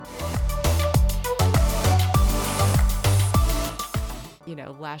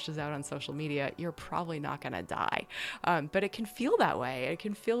lashes out on social media, you're probably not going to die. But it can feel that way. It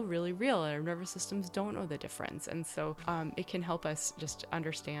can feel really real, and our nervous systems don't know the difference. And so it can help us just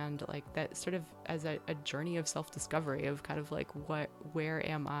understand like that sort of as a journey of self-discovery of kind of like where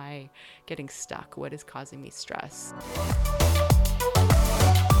am I getting stuck? What is causing me stress?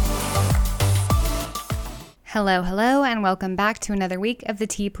 Hello, and welcome back to another week of the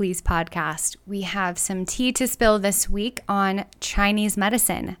Tea Please podcast. We have some tea to spill this week on Chinese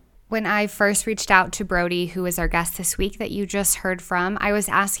medicine. When I first reached out to Brody, who is our guest this week that you just heard from, I was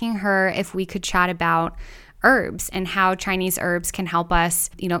asking her if we could chat about herbs and how Chinese herbs can help us,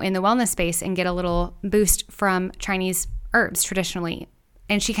 in the wellness space and get a little boost from Chinese herbs traditionally.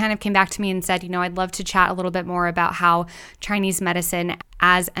 And she kind of came back to me and said, I'd love to chat a little bit more about how Chinese medicine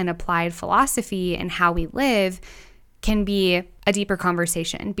as an applied philosophy and how we live can be a deeper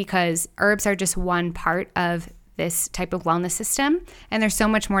conversation, because herbs are just one part of this type of wellness system, and there's so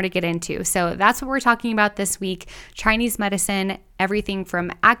much more to get into. So that's what we're talking about this week: Chinese medicine, everything from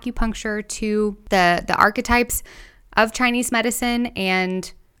acupuncture to the archetypes of Chinese medicine,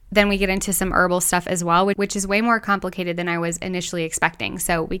 and then we get into some herbal stuff as well, which is way more complicated than I was initially expecting.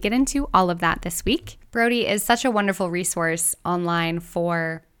 So we get into all of that this week. Brody is such a wonderful resource online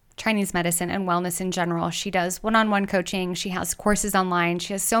for Chinese medicine and wellness in general. She does one-on-one coaching. She has courses online.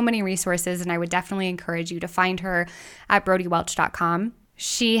 She has so many resources, and I would definitely encourage you to find her at brodywelch.com.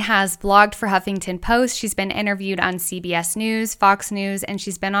 She has blogged for Huffington Post. She's been interviewed on CBS News, Fox News, and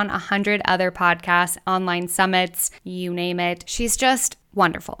she's been on 100 other podcasts, online summits, you name it. She's just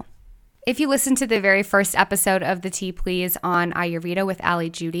wonderful. If you listen to the very first episode of the Tea Please on Ayurveda with Ali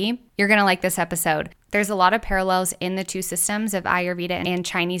Judy, you're going to like this episode. There's a lot of parallels in the two systems of Ayurveda and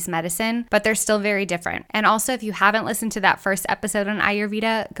Chinese medicine, but they're still very different. And also, if you haven't listened to that first episode on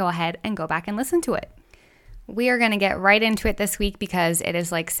Ayurveda, go ahead and go back and listen to it. We are going to get right into it this week because it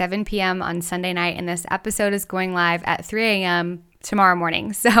is like 7 p.m. on Sunday night, and this episode is going live at 3 a.m. tomorrow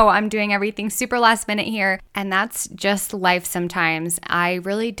morning. So I'm doing everything super last minute here, and that's just life sometimes. I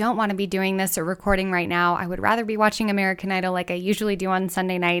really don't want to be doing this or recording right now. I would rather be watching American Idol like I usually do on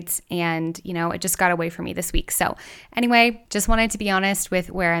Sunday nights, and it just got away from me this week. So anyway, just wanted to be honest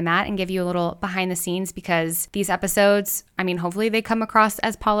with where I'm at and give you a little behind the scenes, because these episodes, hopefully they come across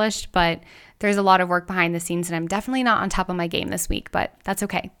as polished, but there's a lot of work behind the scenes, and I'm definitely not on top of my game this week, but that's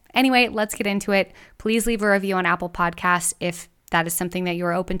okay. Anyway, let's get into it. Please leave a review on Apple Podcasts if that is something that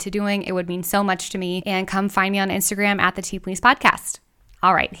you're open to doing. It would mean so much to me. And come find me on Instagram at the Tea Please Podcast.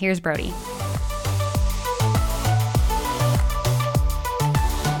 All right, here's Brody.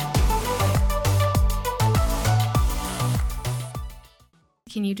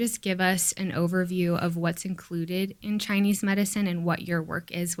 Can you just give us an overview of what's included in Chinese medicine and what your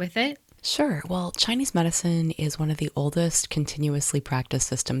work is with it? Sure. Well, Chinese medicine is one of the oldest continuously practiced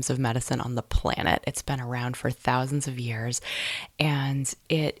systems of medicine on the planet. It's been around for thousands of years, and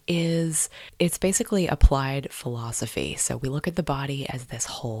it's basically applied philosophy. So we look at the body as this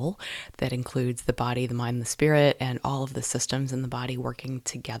whole that includes the body, the mind, the spirit, and all of the systems in the body working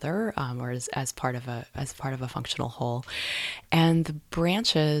together, or as part of a functional whole. And the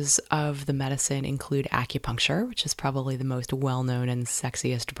branches of the medicine include acupuncture, which is probably the most well-known and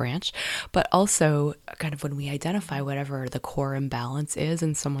sexiest branch. But also, kind of when we identify whatever the core imbalance is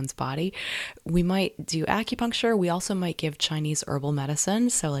in someone's body, we might do acupuncture. We also might give Chinese herbal medicine,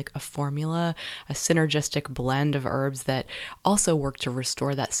 so like a formula, a synergistic blend of herbs that also work to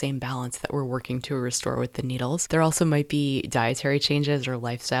restore that same balance that we're working to restore with the needles. There also might be dietary changes or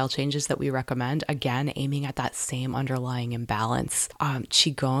lifestyle changes that we recommend, again, aiming at that same underlying imbalance.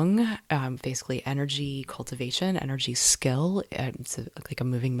 Qigong, basically energy cultivation, energy skill, it's like a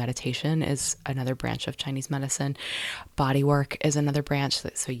moving meditation, is another branch of Chinese medicine. Body work is another branch,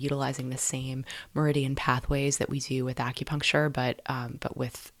 so utilizing the same meridian pathways that we do with acupuncture, but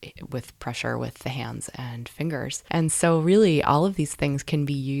with pressure with the hands and fingers. And so really all of these things can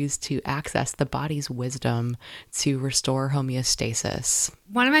be used to access the body's wisdom to restore homeostasis.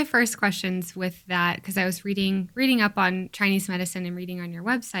 One of my first questions with that, because I was reading up on Chinese medicine and reading on your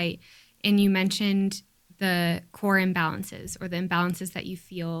website, and you mentioned the core imbalances or the imbalances that you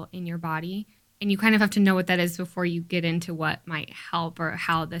feel in your body. And you kind of have to know what that is before you get into what might help or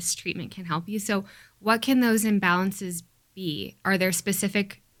how this treatment can help you. So what can those imbalances be? Are there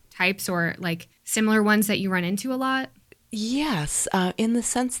specific types or like similar ones that you run into a lot? Yes, in the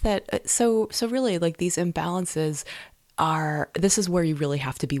sense that, so really like these imbalances this is where you really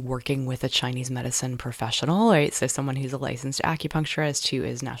have to be working with a Chinese medicine professional, right? So someone who's a licensed acupuncturist who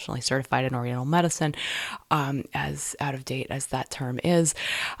is nationally certified in Oriental medicine, as out of date as that term is.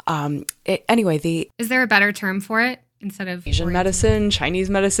 Is there a better term for it? instead of Asian medicine, Chinese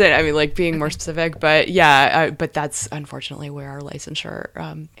medicine. I mean, like being more specific, but yeah, but that's unfortunately where our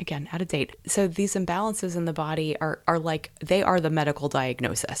licensure, again, out of date. So these imbalances in the body are like, they are the medical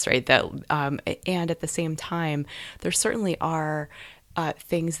diagnosis, right? That, and at the same time, there certainly are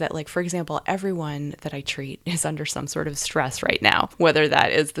things that, like, for example, everyone that I treat is under some sort of stress right now, whether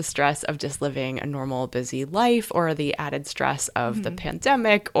that is the stress of just living a normal, busy life, or the added stress of the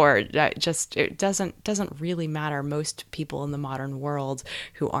pandemic, or just, it doesn't really matter. Most people in the modern world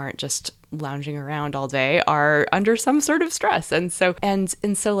who aren't just lounging around all day are under some sort of stress. And so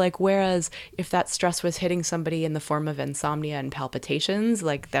like, whereas if that stress was hitting somebody in the form of insomnia and palpitations,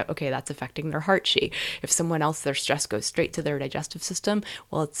 like that, okay, that's affecting their heart chi. If someone else, their stress goes straight to their digestive system,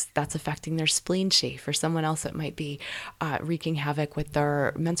 well, that's affecting their spleen chi. For someone else, it might be wreaking havoc with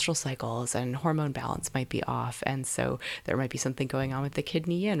their menstrual cycles, and hormone balance might be off. And so there might be something going on with the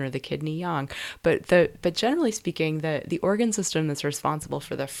kidney yin or the kidney yang. But generally speaking, the organ system that's responsible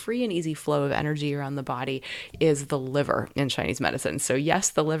for the free and easy flow of energy around the body is the liver in Chinese medicine. So yes,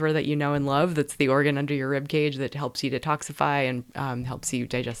 the liver that you know and love, that's the organ under your rib cage that helps you detoxify and helps you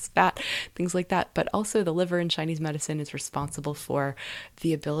digest fat, things like that. But also the liver in Chinese medicine is responsible for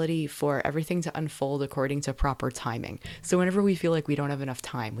the ability for everything to unfold according to proper timing. So whenever we feel like we don't have enough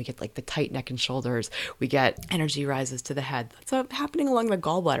time, we get like the tight neck and shoulders, we get energy rises to the head. That's happening along the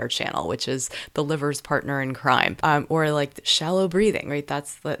gallbladder channel, which is the liver's partner in crime. Or like shallow breathing, right?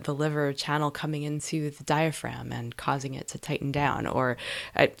 That's the liver channel coming into the diaphragm and causing it to tighten down. Or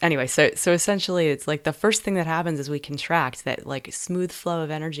anyway, so essentially it's like the first thing that happens is we contract, that like smooth flow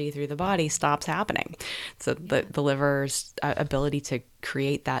of energy through the body stops happening. So the liver's ability to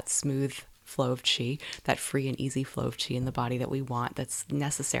create that smooth flow of chi, that free and easy flow of chi in the body that we want, that's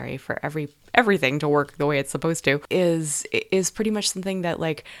necessary for everything to work the way it's supposed to, is pretty much something that,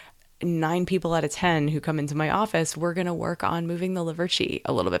 like, 9 people out of 10 who come into my office, we're going to work on moving the liver chi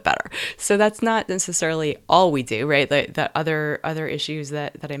a little bit better. So that's not necessarily all we do, right? The other issues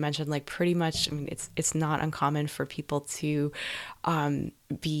that I mentioned, like, pretty much, I mean, it's not uncommon for people to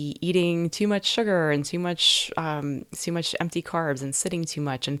be eating too much sugar and too much empty carbs and sitting too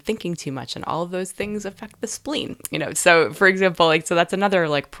much and thinking too much, and all of those things affect the spleen. So for example, like, so that's another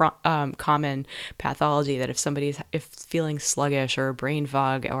common pathology, that if somebody's feeling sluggish or brain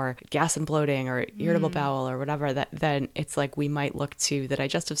fog or gas and bloating or irritable bowel or whatever, then it's like we might look to the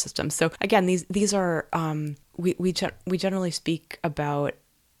digestive system. So again, these are we generally speak about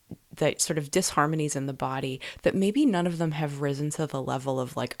the sort of disharmonies in the body that maybe none of them have risen to the level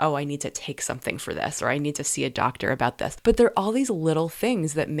of like, oh, I need to take something for this, or I need to see a doctor about this. But there are all these little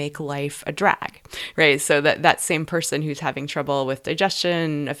things that make life a drag, right? So that same person who's having trouble with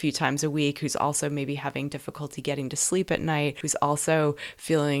digestion a few times a week, who's also maybe having difficulty getting to sleep at night, who's also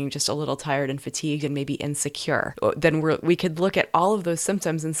feeling just a little tired and fatigued and maybe insecure, then we could look at all of those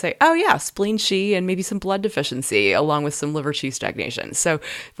symptoms and say, oh yeah, spleen chi and maybe some blood deficiency along with some liver chi stagnation. So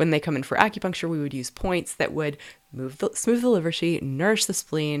when they come in for acupuncture, we would use points that would smooth the liver chi, nourish the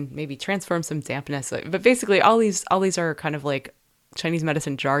spleen, maybe transform some dampness. But basically, all these are kind of like Chinese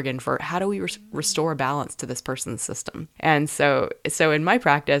medicine jargon for how do we restore balance to this person's system. And so in my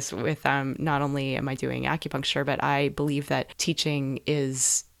practice, with not only am I doing acupuncture, but I believe that teaching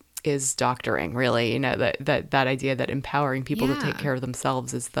is doctoring, really. That idea that empowering people to take care of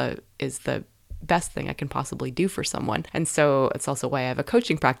themselves is the best thing I can possibly do for someone. And so it's also why I have a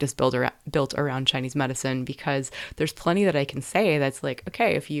coaching practice built around Chinese medicine, because there's plenty that I can say that's like,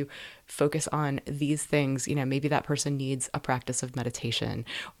 okay, if you focus on these things, maybe that person needs a practice of meditation.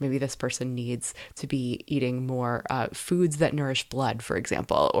 Maybe this person needs to be eating more foods that nourish blood, for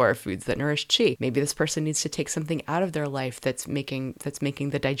example, or foods that nourish chi. Maybe this person needs to take something out of their life that's making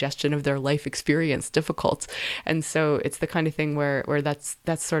the digestion of their life experience difficult. And so it's the kind of thing where that's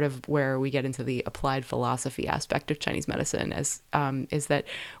sort of where we get into the applied philosophy aspect of Chinese medicine, is that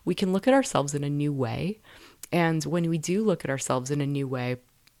we can look at ourselves in a new way. And when we do look at ourselves in a new way,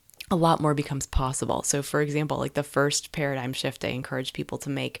 a lot more becomes possible. So for example, like the first paradigm shift I encourage people to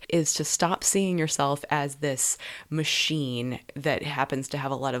make is to stop seeing yourself as this machine that happens to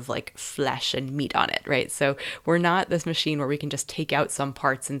have a lot of like flesh and meat on it, right? So we're not this machine where we can just take out some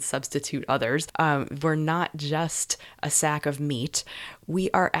parts and substitute others. We're not just a sack of meat. We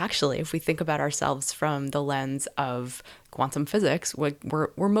are actually, if we think about ourselves from the lens of quantum physics, we're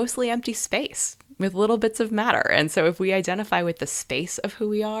mostly empty space with little bits of matter. And so if we identify with the space of who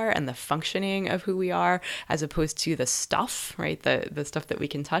we are and the functioning of who we are, as opposed to the stuff, right, the stuff that we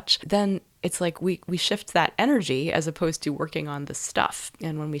can touch, then it's like we shift that energy as opposed to working on the stuff.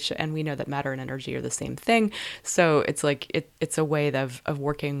 And when and we know that matter and energy are the same thing. So it's like it's a way of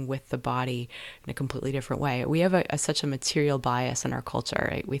working with the body in a completely different way. We have such a material bias in our culture,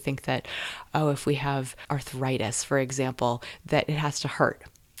 right? We think that, oh, if we have arthritis, for example, that it has to hurt.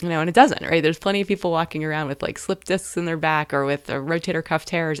 And it doesn't, right? There's plenty of people walking around with like slip discs in their back or with rotator cuff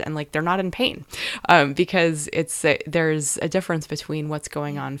tears, and like they're not in pain, because there's a difference between what's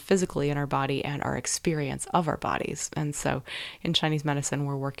going on physically in our body and our experience of our bodies. And so, in Chinese medicine,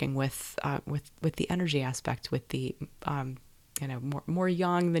 we're working with the energy aspect, with the more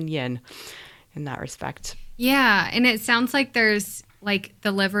yang than yin, in that respect. Yeah, and it sounds like there's like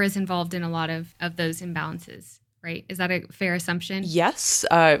the liver is involved in a lot of those imbalances. Right? Is that a fair assumption? Yes.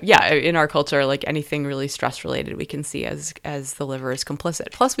 Yeah. In our culture, like anything really stress related, we can see as the liver is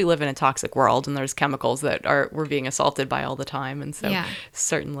complicit. Plus, we live in a toxic world, and there's chemicals that we're being assaulted by all the time, and so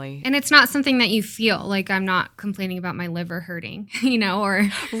certainly. And it's not something that you feel like I'm not complaining about my liver hurting, or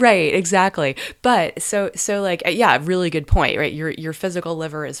right. Exactly. But so like really good point. Right. Your physical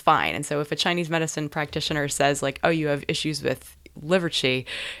liver is fine, and so if a Chinese medicine practitioner says like, oh, you have issues with liver qi,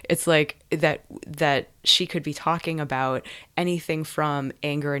 it's like that she could be talking about anything from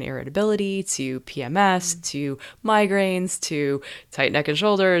anger and irritability to PMS to migraines to tight neck and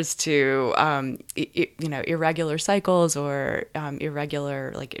shoulders to irregular cycles or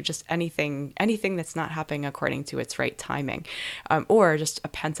irregular, like just anything that's not happening according to its right timing, or just a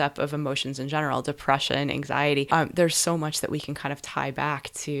pent up of emotions in general, depression, anxiety. There's so much that we can kind of tie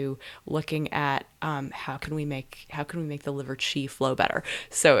back to looking at how can we make the liver qi flow better.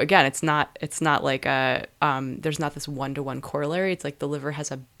 So again, it's not like there's not this one-to-one corollary. It's like the liver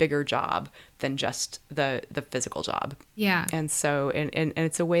has a bigger job than just the physical job. Yeah. And so and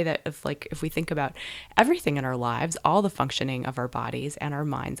it's a way that if we think about everything in our lives, all the functioning of our bodies and our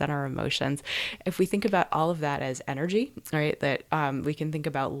minds and our emotions, if we think about all of that as energy, right, that we can think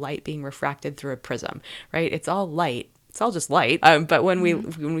about light being refracted through a prism, right? It's all light. It's all just light. But when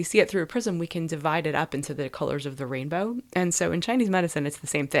we see it through a prism, we can divide it up into the colors of the rainbow. And so in Chinese medicine, it's the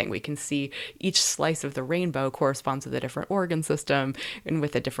same thing. We can see each slice of the rainbow corresponds with a different organ system, and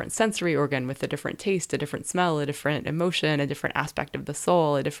with a different sensory organ, with a different taste, a different smell, a different emotion, a different aspect of the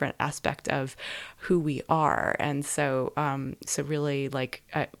soul, a different aspect of who we are. And so, really, like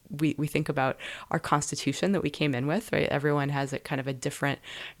we think about our constitution that we came in with, right? Everyone has a kind of a different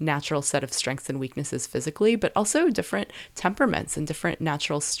natural set of strengths and weaknesses physically, but also different temperaments and different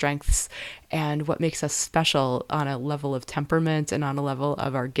natural strengths, and what makes us special on a level of temperament and on a level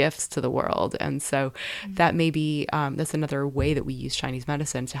of our gifts to the world. And so that may be, that's another way that we use Chinese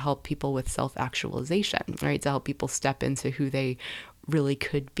medicine to help people with self-actualization, right? To help people step into who they really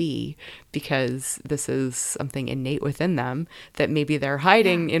could be, because this is something innate within them that maybe they're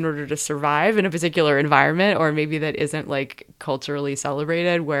hiding in order to survive in a particular environment, or maybe that isn't like culturally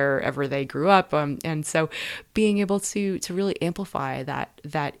celebrated wherever they grew up. And so being able to really amplify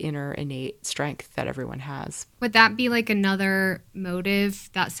that inner innate strength that everyone has. Would that be like another motive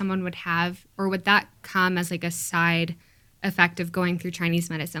that someone would have, or would that come as like a side effect of going through Chinese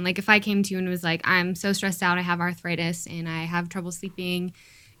medicine? Like if I came to you and was like, I'm so stressed out, I have arthritis and I have trouble sleeping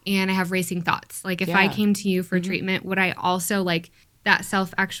and I have racing thoughts. Like if I came to you for treatment, would I also like that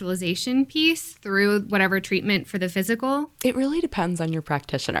self-actualization piece through whatever treatment for the physical? It really depends on your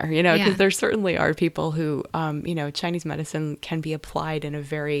practitioner, because there certainly are people who, Chinese medicine can be applied in a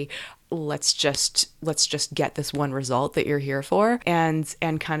very let's just get this one result that you're here for, and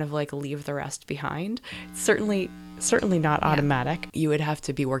kind of like leave the rest behind. Certainly not automatic. You would have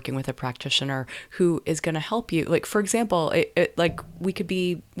to be working with a practitioner who is going to help you. Like, for example, we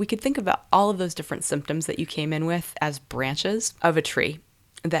could think about all of those different symptoms that you came in with as branches of a tree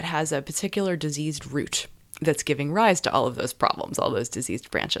that has a particular diseased root that's giving rise to all of those problems, all those diseased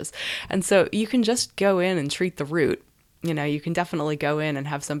branches. And so you can just go in and treat the root. You can definitely go in and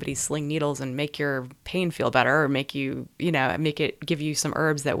have somebody sling needles and make your pain feel better, or make give you some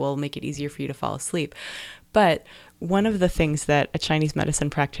herbs that will make it easier for you to fall asleep. But one of the things that a Chinese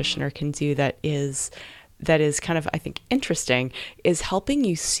medicine practitioner can do that is kind of, I think, interesting, is helping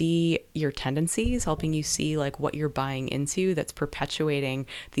you see your tendencies, helping you see like what you're buying into that's perpetuating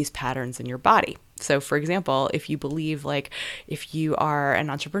these patterns in your body. So for example, if you believe like if you are an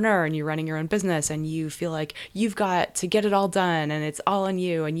entrepreneur and you're running your own business and you feel like you've got to get it all done and it's all on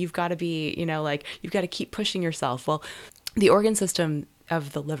you and you've got to be, you've got to keep pushing yourself. Well, the organ system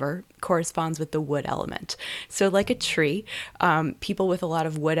of the liver corresponds with the wood element. So like a tree, people with a lot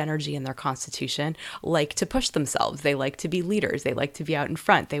of wood energy in their constitution like to push themselves. They like to be leaders. They like to be out in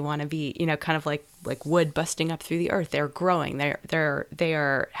front. They want to be, kind of like wood busting up through the earth. They're growing. They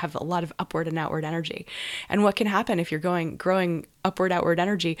have a lot of upward and outward energy. And what can happen if you're growing upward, outward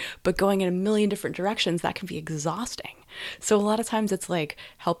energy, but going in a million different directions, that can be exhausting. So a lot of times it's like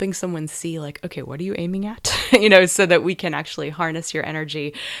helping someone see like, okay, what are you aiming at? So that we can actually harness your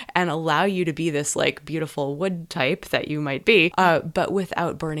energy and allow you to be this like beautiful wood type that you might be, but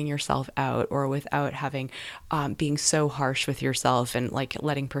without burning yourself out or without having, being so harsh with yourself and like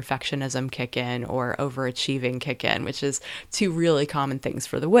letting perfectionism kick in or overachieving kick in, which is two really common things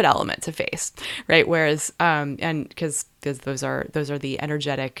for the wood element to face, right? Whereas, and because those are the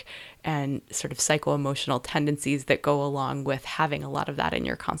energetic and sort of psycho-emotional tendencies that go along with having a lot of that in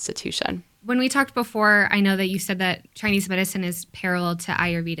your constitution. When we talked before, I know that you said that Chinese medicine is parallel to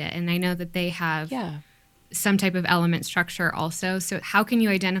Ayurveda, and I know that they have some type of element structure also. So how can you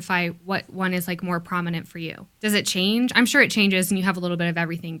identify what one is like more prominent for you? Does it change? I'm sure it changes and you have a little bit of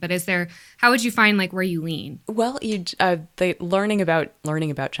everything, but how would you find like where you lean? Well, learning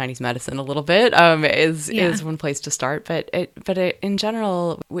about Chinese medicine a little bit is one place to start, but in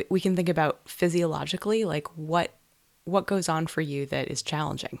general, we can think about physiologically, like what goes on for you that is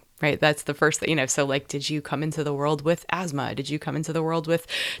challenging, right? That's the first thing, so like, did you come into the world with asthma? Did you come into the world with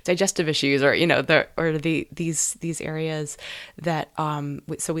digestive issues or, these areas that,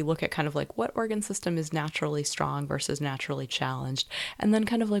 so we look at kind of like what organ system is naturally strong versus naturally challenged. And then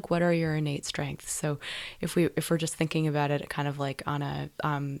kind of like, what are your innate strengths? So if we're just thinking about it kind of like on a,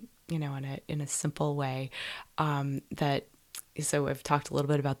 in a simple way, so I've talked a little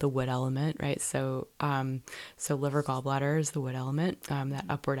bit about the wood element, right? So liver, gallbladder is the wood element, that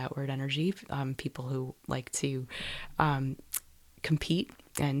upward, outward energy. People who like to compete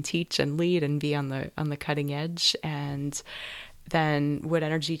and teach and lead and be on the cutting edge. And then wood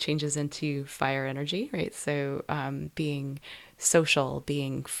energy changes into fire energy, right? So being social,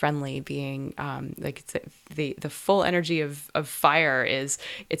 being friendly, being the full energy of fire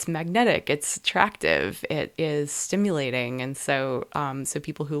it's magnetic, it's attractive, it is stimulating. And so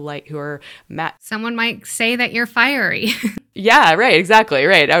people who are someone might say that you're fiery. Yeah, right, exactly,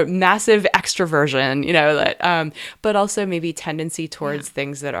 right. A massive extroversion, but also maybe tendency towards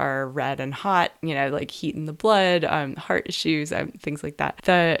things that are red and hot, like heat in the blood, heart issues, things like that.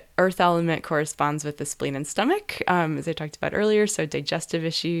 The earth element corresponds with the spleen and stomach, as I talked about earlier. So digestive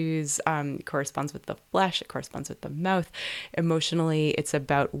issues corresponds with the flesh, it corresponds with the mouth. Emotionally, it's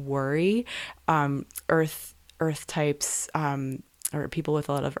about worry. Earth types, or people with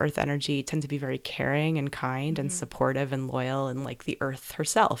a lot of earth energy tend to be very caring and kind and supportive and loyal, and like the earth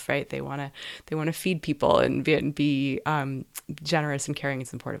herself, right? They want to feed people and be generous and caring and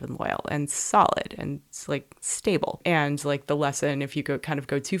supportive and loyal and solid and like stable. And like the lesson, if you go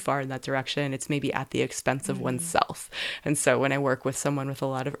too far in that direction, it's maybe at the expense of oneself. And so when I work with someone with a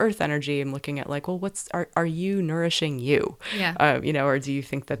lot of earth energy, I'm looking at like, well, are you nourishing you? Yeah. Or do you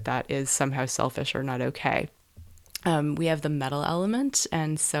think that is somehow selfish or not okay? We have the metal element,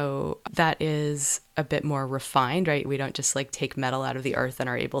 and so that is a bit more refined, right? We don't just like take metal out of the earth and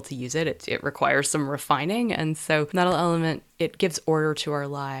are able to use it. It requires some refining. And so metal element, it gives order to our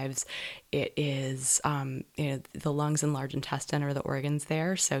lives. It is, the lungs and large intestine are the organs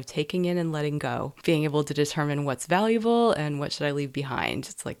there. So taking in and letting go, being able to determine what's valuable and what should I leave behind.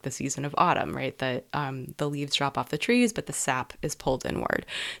 It's like the season of autumn, right? The leaves drop off the trees, but the sap is pulled inward.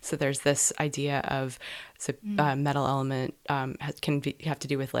 So there's this idea of, metal element have to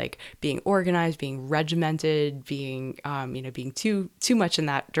do with like being organized, being regimented, being being too much in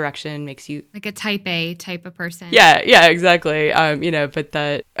that direction makes you like a type A type of person. Yeah, exactly. But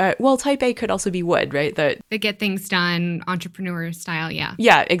type A could also be wood, right? They get things done, entrepreneur style. Yeah.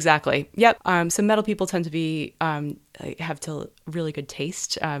 Yeah, exactly. Yep. So metal people tend to be have really good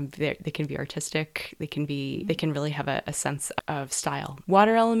taste. They can be artistic. They can really have a sense of style.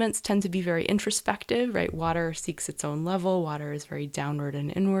 Water elements tend to be very introspective, right? Water seeks its own level. Water is very downward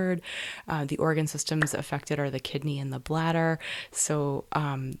and inward. The organ systems affected are the kidney and the bladder. So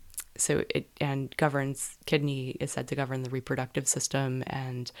kidney is said to govern the reproductive system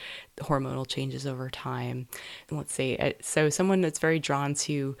and hormonal changes over time. And let's say, so someone that's very drawn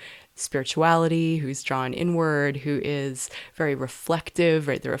to spirituality, who's drawn inward, who is very reflective,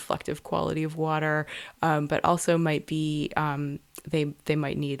 right? The reflective quality of water, but also might be, they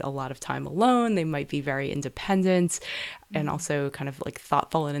might need a lot of time alone. They might be very independent and also kind of like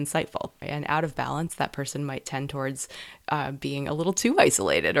thoughtful and insightful. And out of balance, that person might tend towards being a little too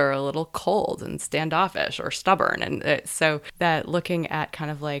isolated or a little cold and standoffish or stubborn. And so that looking at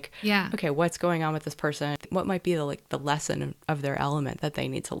kind of like, okay, what's going on with this person? What might be the lesson of their element that they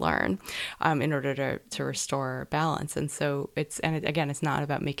need to learn in order to restore balance? And so again, it's not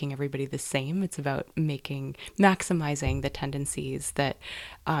about making everybody the same. It's about maximizing the tendencies that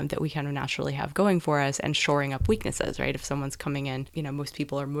we kind of naturally have going for us and shoring up weaknesses, right? If someone's coming in, most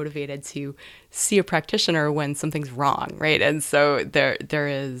people are motivated to see a practitioner when something's wrong, right? And so there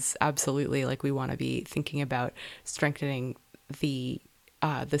is absolutely, like, we want to be thinking about strengthening the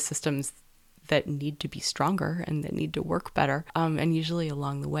systems that need to be stronger and that need to work better. And usually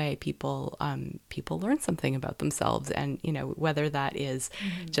along the way, people learn something about themselves, and whether that is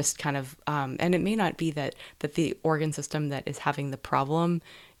just kind of, and it may not be that the organ system that is having the problem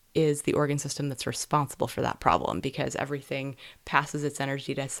is the organ system that's responsible for that problem, because everything passes its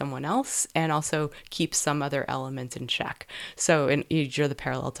energy to someone else and also keeps some other element in check. So you draw the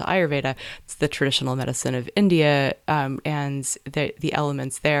parallel to Ayurveda. It's the traditional medicine of India, and the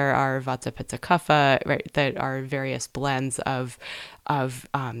elements there are Vata, Pitta, Kapha, right? That are various blends of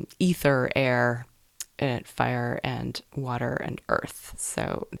ether, air, and fire, and water, and earth.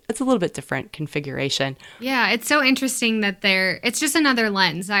 So it's a little bit different configuration. Yeah, it's so interesting that it's just another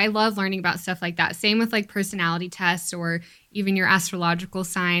lens. I love learning about stuff like that. Same with like personality tests or even your astrological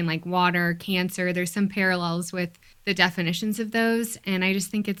sign, like water, Cancer. There's some parallels with the definitions of those. And I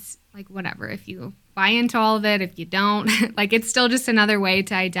just think it's like, whatever, if you buy into all of it, if you don't, like, it's still just another way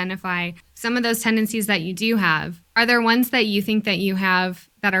to identify some of those tendencies that you do have. Are there ones that you think that you have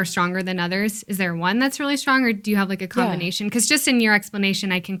that are stronger than others? Is there one that's really strong, or do you have like a combination? Because just in your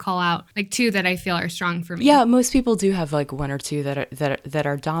explanation, I can call out like two that I feel are strong for me. Yeah, most people do have like one or two that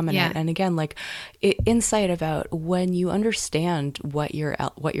are dominant. Yeah. And again, like insight about when you understand what your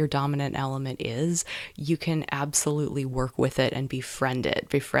dominant element is, you can absolutely work with it and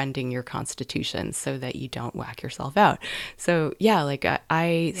befriending your constitution so that you don't whack yourself out. So yeah, like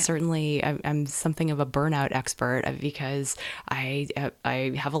I certainly I'm something of a burnout expert because I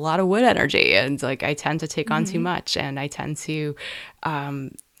have a lot of wood energy, and like I tend to take on too much, and I tend to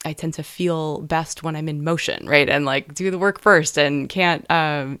feel best when I'm in motion, right? And like do the work first, and you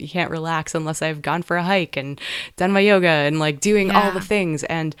can't relax unless I've gone for a hike and done my yoga and like doing all the things.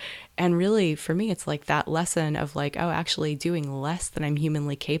 And really for me, it's like that lesson of like, oh, actually doing less than I'm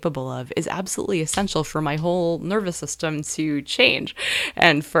humanly capable of is absolutely essential for my whole nervous system to change.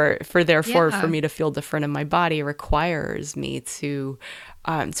 And for me to feel different in my body requires me to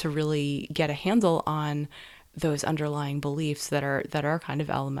really get a handle on those underlying beliefs that are kind of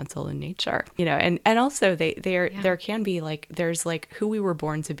elemental in nature, and also there can be like, there's like who we were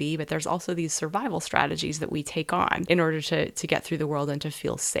born to be, but there's also these survival strategies that we take on in order to get through the world and to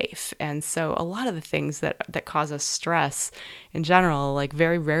feel safe. And so a lot of the things that cause us stress in general, like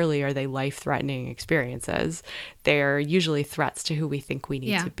very rarely are they life-threatening experiences. They're usually threats to who we think we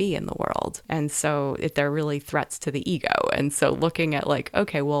need to be in the world. And so they're really threats to the ego. And so looking at like,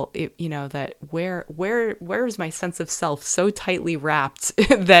 okay, well, that where is my sense of self so tightly wrapped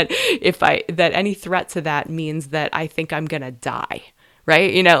that that any threat to that means that I think I'm going to die.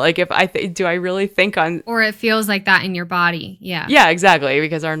 Right? Like if do I really think on... Or it feels like that in your body. Yeah. Yeah, exactly.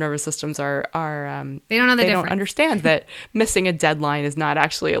 Because our nervous systems are they don't know the difference. They don't understand that missing a deadline is not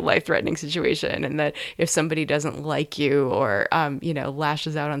actually a life-threatening situation. And that if somebody doesn't like you or,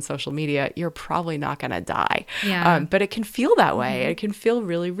 lashes out on social media, you're probably not going to die. Yeah. But it can feel that way. It can feel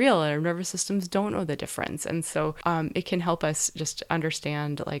really real. And our nervous systems don't know the difference. And so it can help us just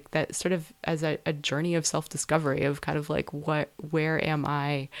understand like that sort of as a journey of self-discovery of kind of like where am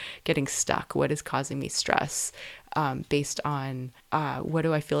I getting stuck? What is causing me stress? Based on what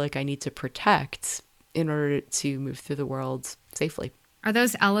do I feel like I need to protect in order to move through the world safely? Are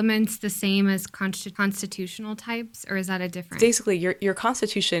those elements the same as constitutional types, or is that a difference? Basically, your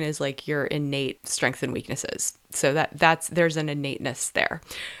constitution is like your innate strengths and weaknesses. So there's an innateness there.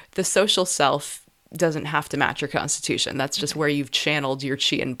 The social self doesn't have to match your constitution. That's just where you've channeled your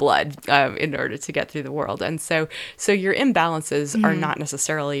chi and blood in order to get through the world. And so your imbalances are not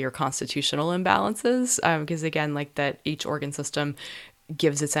necessarily your constitutional imbalances, because again, like that each organ system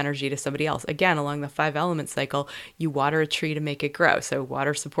gives its energy to somebody else. Again, along the 5 element cycle, you water a tree to make it grow. So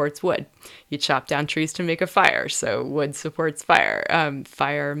water supports wood. You chop down trees to make a fire. So wood supports fire.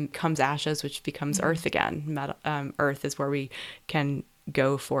 Fire comes ashes, which becomes earth again. Earth is where we can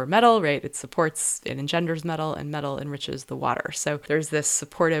go for metal, right? It supports, it engenders metal, and metal enriches the water. So there's this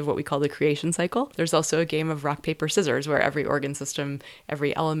supportive, what we call the creation cycle. There's also a game of rock, paper, scissors, where every organ system,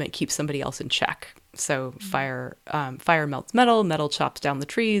 every element keeps somebody else in check. So fire melts metal, metal chops down the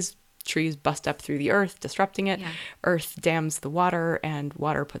trees bust up through the earth, disrupting it. Yeah. Earth dams the water, and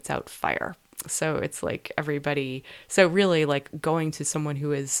water puts out fire. So it's like everybody, so really like going to someone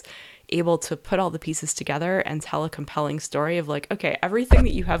who is able to put all the pieces together and tell a compelling story of like, okay, everything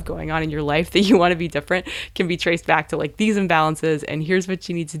that you have going on in your life that you want to be different can be traced back to like these imbalances, and here's what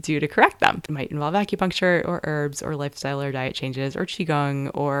you need to do to correct them. It might involve acupuncture or herbs or lifestyle or diet changes or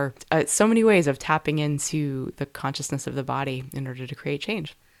qigong or so many ways of tapping into the consciousness of the body in order to create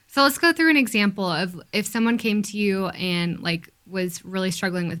change. So let's go through an example of if someone came to you and like was really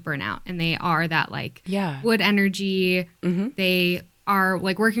struggling with burnout, and they are that like wood energy, they are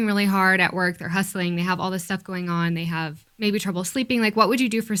like working really hard at work, they're hustling, they have all this stuff going on, they have maybe trouble sleeping. Like what would you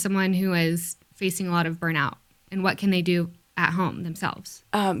do for someone who is facing a lot of burnout, and what can they do at home themselves?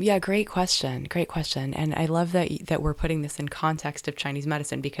 Great question. And I love that we're putting this in context of Chinese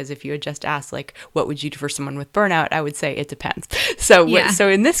medicine, because if you had just asked, like, what would you do for someone with burnout? I would say it depends. So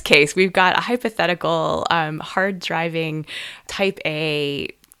in this case, we've got a hypothetical, hard driving type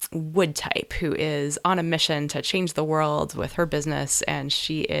A wood type who is on a mission to change the world with her business, and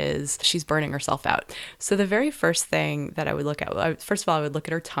she's burning herself out. So the very first thing that I would look at, first of all, I would look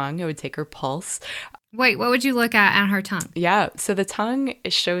at her tongue. I would take her pulse. Wait, what would you look at her tongue? Yeah, so the tongue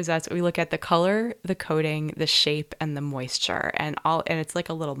shows us, we look at the color, the coating, the shape, and the moisture, and it's like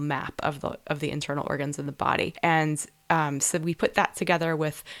a little map of the internal organs in the body. And so we put that together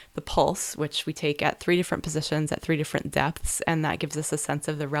with the pulse, which we take at 3 different positions at 3 different depths, and that gives us a sense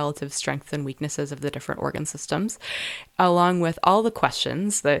of the relative strengths and weaknesses of the different organ systems, along with all the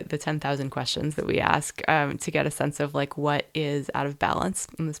questions, the 10,000 questions that we ask to get a sense of like what is out of balance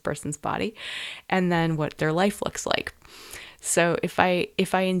in this person's body, and then what their life looks like. So if I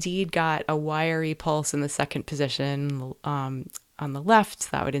indeed got a wiry pulse in the second position, on the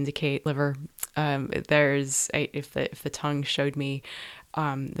left, that would indicate liver. If the tongue showed me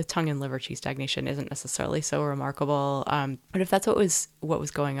the tongue and liver qi stagnation isn't necessarily so remarkable. But if that's what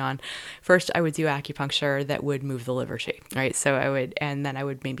was going on, first I would do acupuncture that would move the liver qi, right? So then I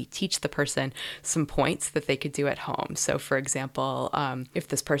would maybe teach the person some points that they could do at home. So for example, if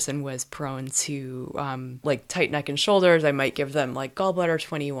this person was prone to like tight neck and shoulders, I might give them like gallbladder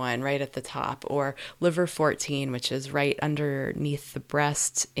 21 right at the top, or liver 14, which is right underneath the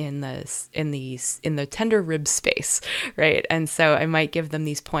breast in the tender rib space, right? And so I might give them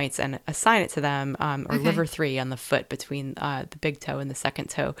these points and assign it to them, or liver 3 on the foot between the big toe and the second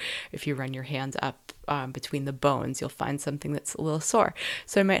toe. If you run your hand up between the bones, you'll find something that's a little sore.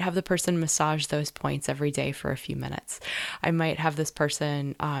 So I might have the person massage those points every day for a few minutes. I might have this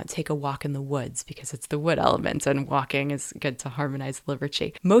person take a walk in the woods, because it's the wood element, and walking is good to harmonize the liver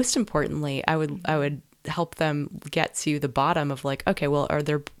qi. Most importantly, I would help them get to the bottom of like, okay, well,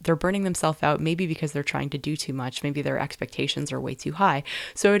 they're burning themselves out, maybe because they're trying to do too much, maybe their expectations are way too high.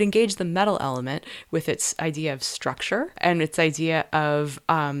 So I would engage the metal element with its idea of structure and its idea of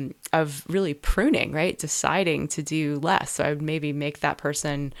really pruning, right? Deciding to do less. So I would maybe make that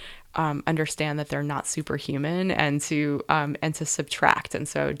person understand that they're not superhuman, and to subtract. And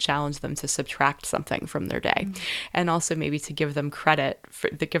so challenge them to subtract something from their day, and also maybe to give them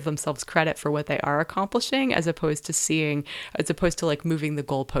give themselves credit for what they are accomplishing, as opposed to like moving the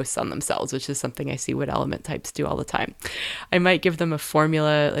goalposts on themselves, which is something I see wood element types do all the time. I might give them a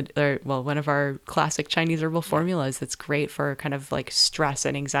formula, one of our classic Chinese herbal formulas that's great for kind of like stress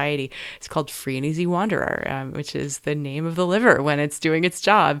and anxiety. It's called Free and Easy Wanderer, which is the name of the liver when it's doing its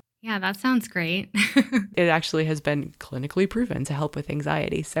job. Yeah, that sounds great. It actually has been clinically proven to help with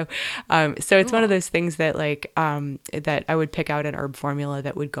anxiety. So it's one of those things that that I would pick out an herb formula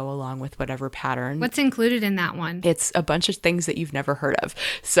that would go along with whatever pattern. What's included in that one? It's a bunch of things that you've never heard of.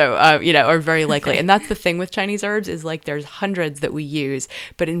 So, or very likely. And that's the thing with Chinese herbs, is like there's hundreds that we use,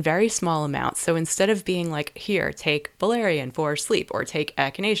 but in very small amounts. So instead of being like, here, take valerian for sleep, or take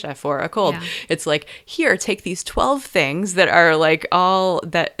echinacea for a cold, it's like, here, take these 12 things that are like all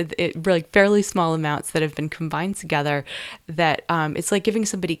that, like fairly small amounts that have been combined together, that it's like giving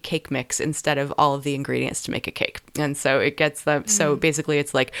somebody cake mix instead of all of the ingredients to make a cake. And so it gets them. So basically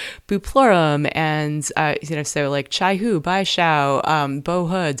it's like Buplorum and, so like Chai Hu, Bai Shao, Bo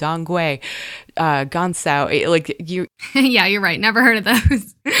He, Dong Gui, Gansao, like you. Yeah, you're right. Never heard of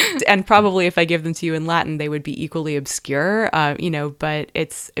those. And probably if I give them to you in Latin, they would be equally obscure, but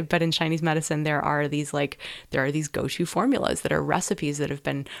in Chinese medicine, there are these go-to formulas that are recipes that have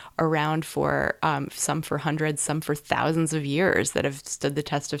been around for some for hundreds, some for thousands of years, that have stood the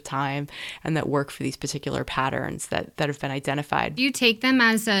test of time and that work for these particular patterns that have been identified. Do you take them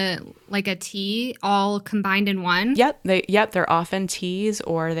as a tea all combined in one? They're often teas,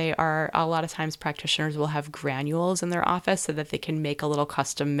 or they are, a lot of times practitioners will have granules in their office so that they can make a little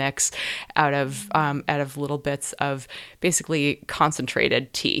custom mix out of little bits of basically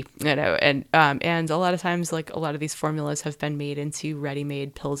concentrated tea, and a lot of times, like, a lot of these formulas have been made into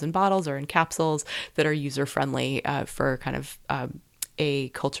ready-made pills and bottles or in capsules that are user-friendly for kind of a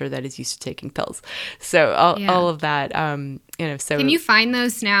culture that is used to taking pills. So all of that, so. Can you find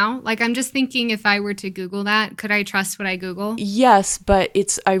those now? Like, I'm just thinking, if I were to Google that, could I trust what I Google? Yes, but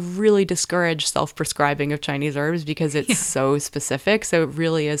I really discourage self-prescribing of Chinese herbs because it's so specific. So it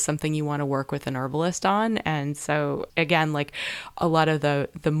really is something you want to work with an herbalist on. And so again, like, a lot of the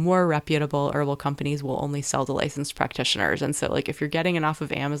more reputable herbal companies will only sell to licensed practitioners. And so, like, if you're getting it off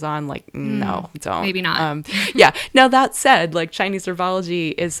of Amazon, like, no, don't. Maybe not. Now that said, like, Chinese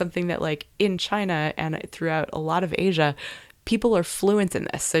herbology is something that, like, in China and throughout a lot of Asia, people are fluent in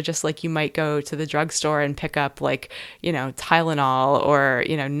this. So just like you might go to the drugstore and pick up, like, Tylenol or,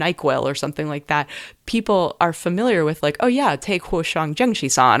 NyQuil or something like that, people are familiar with, like, oh yeah, take Huoshang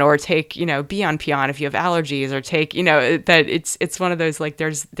Zhengqi-san, or take, Bian if you have allergies, or take, that it's one of those, like,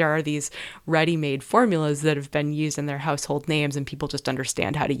 there are these ready-made formulas that have been used in their household names and people just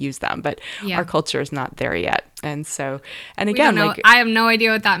understand how to use them. But our culture is not there yet. And so, and again, like, I have no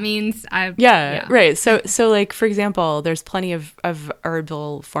idea what that means. Right. So like, for example, there's plenty of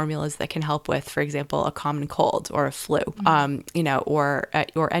herbal formulas that can help with, for example, a common cold or a flu,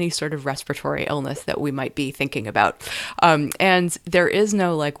 or any sort of respiratory illness that we might be thinking about. And there is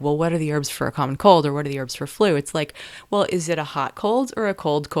no, like, well, what are the herbs for a common cold, or what are the herbs for flu? It's like, well, is it a hot cold or a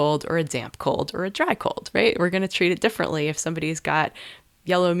cold or a damp cold or a dry cold, right? We're going to treat it differently. If somebody's got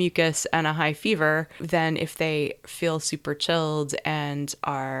yellow mucus and a high fever, then if they feel super chilled and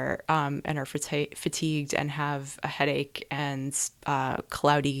are fatigued and have a headache and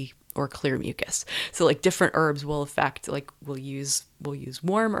cloudy or clear mucus. So, like, different herbs will affect, like, we'll use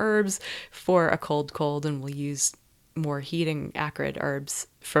warm herbs for a cold, and we'll use more heating acrid herbs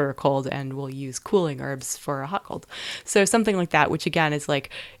for a cold, and we'll use cooling herbs for a hot cold. So something like that, which again is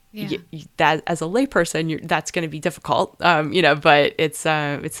like, that as a layperson, that's going to be difficult, but it's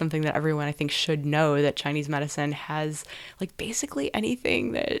something that everyone, I think, should know, that Chinese medicine has, like, basically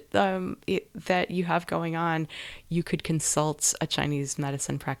anything that you have going on, you could consult a Chinese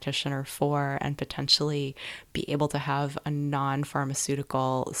medicine practitioner for and potentially be able to have a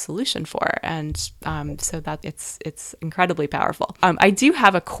non-pharmaceutical solution for. And so that it's incredibly powerful. I do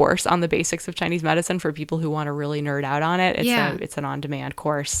have a course on the basics of Chinese medicine for people who want to really nerd out on it. It's an on-demand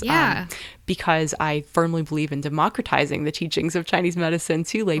course. Because I firmly believe in democratizing the teachings of Chinese medicine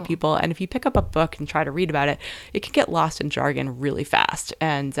to lay people. And if you pick up a book and try to read about it, it can get lost in jargon really fast,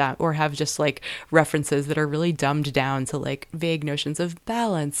 and or have just, like, references that are really dumbed down to, like, vague notions of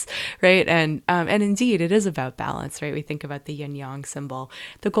balance, right? And indeed, it is about balance, right? We think about the yin yang symbol.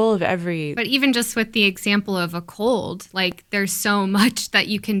 The goal of But even just with the example of a cold, like, there's so much that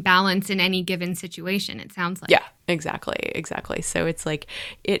you can balance in any given situation, it sounds like. Yeah. Exactly. So it's like,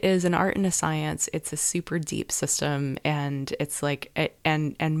 it is an art and a science. It's a super deep system, and it's like,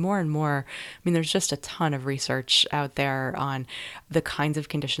 and more, I mean, there's just a ton of research out there on the kinds of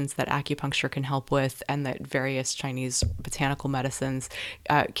conditions that acupuncture can help with, and that various Chinese botanical medicines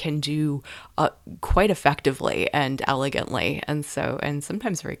can do quite effectively and elegantly, and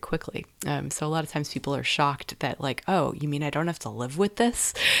sometimes very quickly. So a lot of times people are shocked that, like, oh, you mean I don't have to live with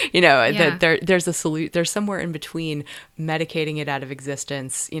this? That there's a there's somewhere in between medicating it out of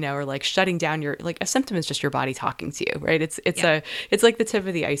existence, or, like, shutting down your, like, a symptom is just your body talking to you, right? It's like the tip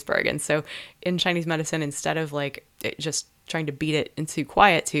of the iceberg. And so in Chinese medicine, instead of, like, just trying to beat it into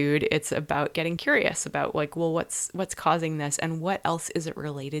quietude, it's about getting curious about, like, well, what's causing this, and what else is it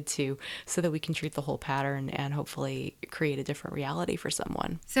related to, so that we can treat the whole pattern and hopefully create a different reality for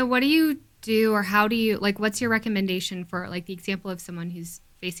someone. So what do you do, or how do you, like, what's your recommendation for, like, the example of someone who's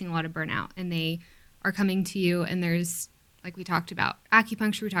facing a lot of burnout and they are coming to you, and there's, like, we talked about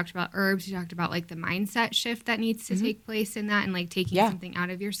acupuncture, we talked about herbs, we talked about, like, the mindset shift that needs to take place in that, and, like, taking something out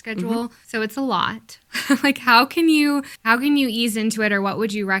of your schedule. So it's a lot. Like, how can you ease into it, or what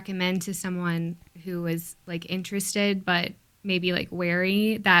would you recommend to someone who is, like, interested but maybe, like,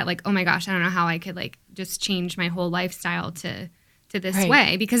 wary that, like, oh my gosh, I don't know how I could, like, just change my whole lifestyle to this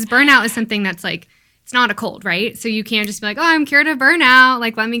way? Because burnout is something that's, like, it's not a cold, right? So you can't just be like, oh, I'm cured of burnout.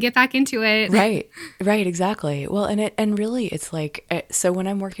 Like, let me get back into it. Right, exactly. Well, and really it's like, so when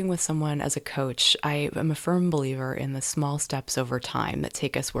I'm working with someone as a coach, I am a firm believer in the small steps over time that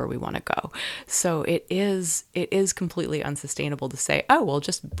take us where we want to go. So it is completely unsustainable to say, oh, well,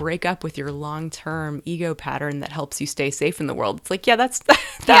 just break up with your long-term ego pattern that helps you stay safe in the world. It's like, yeah, that's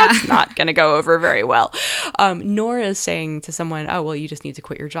not going to go over very well. Nor is saying to someone, oh, well, you just need to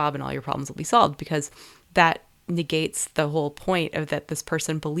quit your job and all your problems will be solved, because that negates the whole point of that this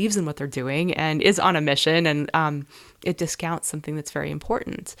person believes in what they're doing and is on a mission, and it discounts something that's very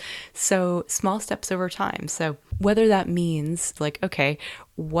important. So small steps over time. So whether that means like, okay,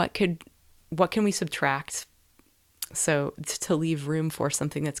 what can we subtract so to leave room for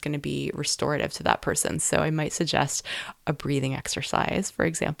something that's going to be restorative to that person. So I might suggest a breathing exercise, for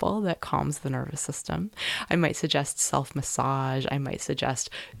example, that calms the nervous system. I might suggest self-massage. I might suggest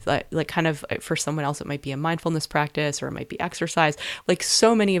like kind of for someone else, it might be a mindfulness practice, or it might be exercise. Like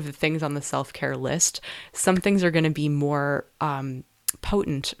so many of the things on the self-care list, some things are going to be more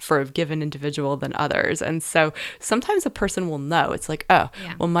potent for a given individual than others. And so sometimes a person will know. It's like, oh,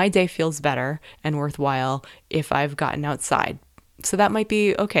 yeah, well, my day feels better and worthwhile if I've gotten outside. So that might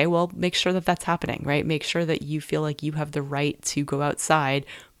be, okay, well, make sure that that's happening, right? Make sure that you feel like you have the right to go outside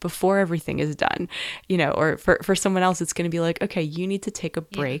before everything is done, or for someone else, it's going to be like, okay, you need to take a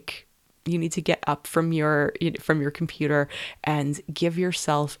break. Yeah. You need to get up from your computer and give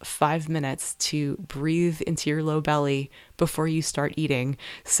yourself 5 minutes to breathe into your low belly before you start eating,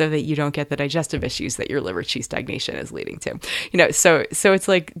 so that you don't get the digestive issues that your liver qi stagnation is leading to. So it's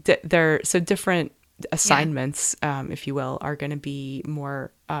like different assignments, if you will, are going to be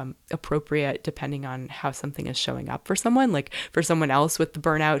more appropriate depending on how something is showing up for someone. Like for someone else with the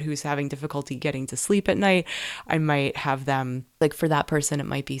burnout who's having difficulty getting to sleep at night, I might have them, like for that person, it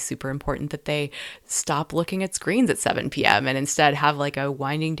might be super important that they stop looking at screens at 7 p.m. and instead have like a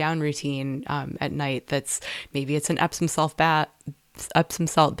winding down routine at night. That's maybe it's an Epsom salt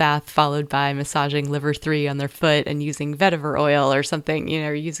bath followed by massaging liver 3 on their foot and using vetiver oil or something,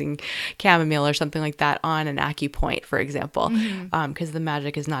 or using chamomile or something like that on an acupoint, for example, because the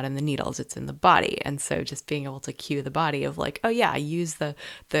magic is not in the needles, it's in the body. And so just being able to cue the body of like, oh yeah, use the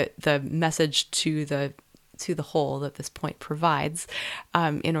message to the whole that this point provides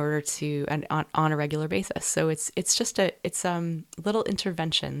in order to, and on a regular basis. So it's little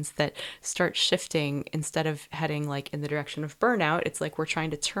interventions that start shifting. Instead of heading like in the direction of burnout, it's like we're trying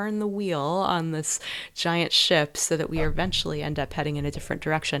to turn the wheel on this giant ship so that we eventually end up heading in a different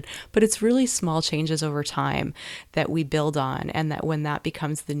direction. But it's really small changes over time that we build on, and that when that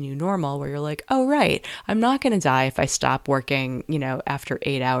becomes the new normal, where you're like, oh right, I'm not going to die if I stop working, after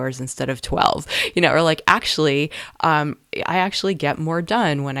 8 hours instead of 12, or like actually I actually get more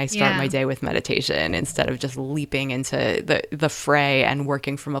done when I start my day with meditation instead of just leaping into the fray and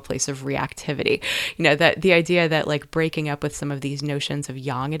working from a place of reactivity. That the idea that like breaking up with some of these notions of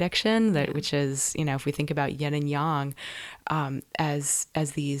yang addiction, which is, if we think about yin and yang as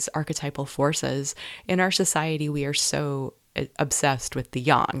these archetypal forces in our society, we are so obsessed with the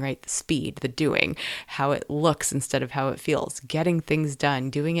yang, right? The speed, the doing, how it looks instead of how it feels, getting things done,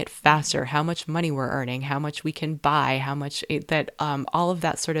 doing it faster, how much money we're earning, how much we can buy, how much all of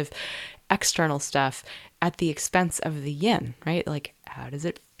that sort of external stuff at the expense of the yin, right? Like, how does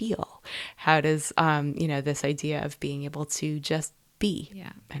it feel? How does, this idea of being able to just be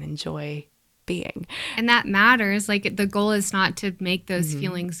and enjoy being. And that matters. Like the goal is not to make those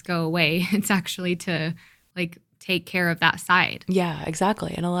feelings go away. It's actually to like take care of that side. Yeah,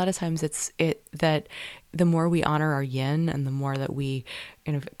 exactly. And a lot of times it's that the more we honor our yin and the more that we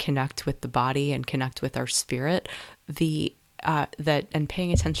kind of connect with the body and connect with our spirit, and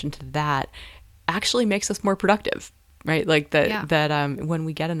paying attention to that actually makes us more productive. Right? Like when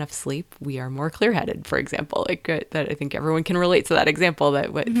we get enough sleep, we are more clear-headed, for example. Like that I think everyone can relate to that example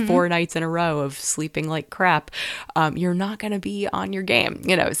that 4 nights in a row of sleeping like crap, you're not going to be on your game,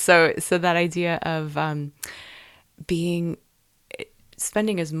 So that idea of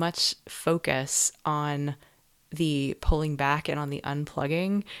spending as much focus on the pulling back and on the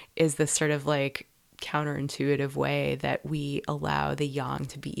unplugging is this sort of like counterintuitive way that we allow the yang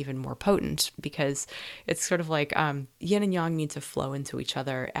to be even more potent, because it's sort of like yin and yang need to flow into each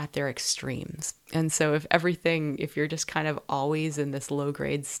other at their extremes. And so if you're just kind of always in this low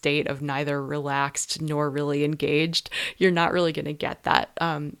grade state of neither relaxed nor really engaged, you're not really going to get that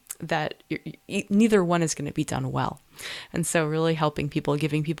neither one is going to be done well. And so really helping people,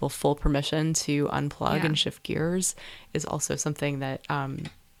 giving people full permission to unplug and shift gears is also something that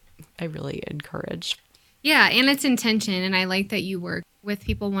I really encourage. Yeah, and it's intention. And I like that you work with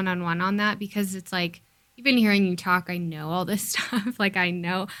people one-on-one on that, because it's like even hearing you talk, I know all this stuff. Like I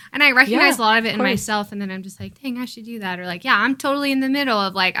know, and I recognize a lot of it in myself. And then I'm just like, dang, I should do that. Or like, yeah, I'm totally in the middle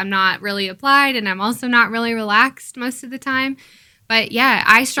of like, I'm not really applied and I'm also not really relaxed most of the time. But yeah,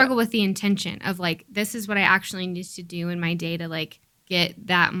 I struggle with the intention of like, this is what I actually need to do in my day to like get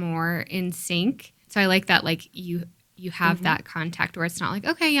that more in sync. So I like that, like you have that contact where it's not like,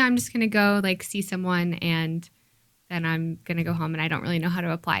 okay, yeah, I'm just going to go like see someone and then I'm going to go home and I don't really know how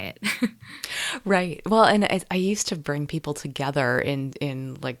to apply it. Right. Well, and I used to bring people together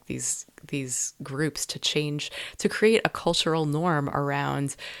in like these groups to create a cultural norm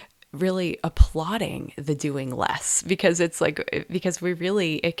around really applauding the doing less, because it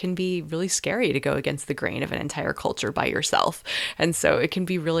can be really scary to go against the grain of an entire culture by yourself. And so it can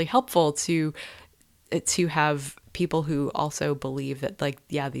be really helpful to have people who also believe that like,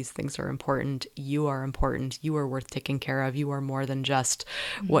 yeah, these things are important. You are important. You are worth taking care of. You are more than just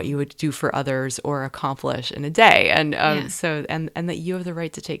what you would do for others or accomplish in a day. And so that you have the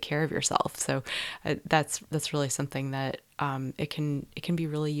right to take care of yourself. So that's really something that it can be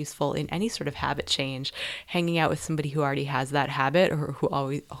really useful in any sort of habit change. Hanging out with somebody who already has that habit or who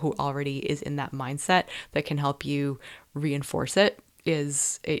already is in that mindset that can help you reinforce it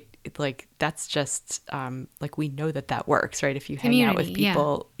like that's just like we know that works, right? If you hang out with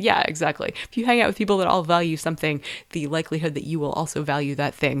people, yeah, exactly. If you hang out with people that all value something, the likelihood that you will also value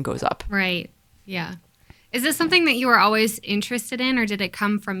that thing goes up. Right. Yeah. Is this something that you were always interested in, or did it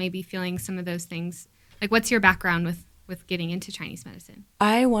come from maybe feeling some of those things? Like, what's your background with getting into Chinese medicine?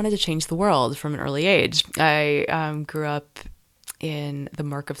 I wanted to change the world from an early age. I grew up in the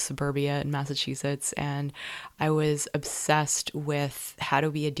murk of suburbia in Massachusetts, and I was obsessed with how to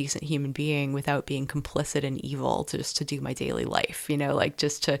be a decent human being without being complicit in evil, to do my daily life, like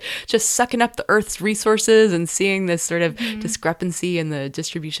just sucking up the earth's resources and seeing this sort of discrepancy in the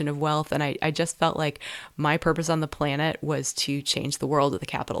distribution of wealth. And I just felt like my purpose on the planet was to change the world with a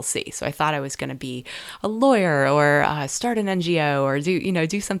capital C. So I thought I was going to be a lawyer or start an NGO or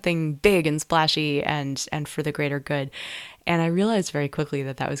do something big and splashy and for the greater good. And I realized very quickly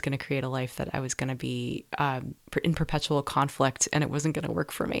that was going to create a life that I was going to be in perpetual conflict, and it wasn't going to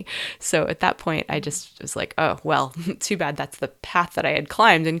work for me. So at that point, I just was like, oh, well, too bad that's the path that I had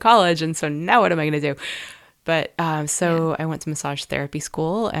climbed in college. And so now what am I going to do? But I went to massage therapy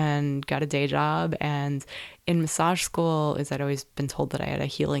school and got a day job. And in massage school, I'd always been told that I had a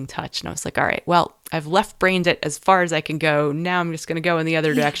healing touch. And I was like, all right, well, I've left-brained it as far as I can go. Now I'm just going to go in the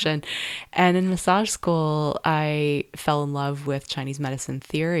other direction. And in massage school, I fell in love with Chinese medicine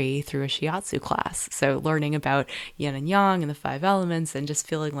theory through a shiatsu class. So learning about yin and yang and the 5 elements and just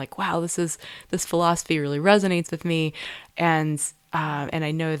feeling like, wow, this philosophy really resonates with me. And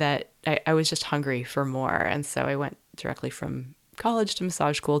I know that I was just hungry for more. And so I went directly from college to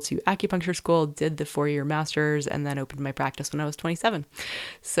massage school to acupuncture school, did the 4-year master's, and then opened my practice when I was 27.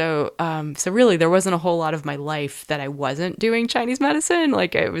 So really there wasn't a whole lot of my life that I wasn't doing Chinese medicine.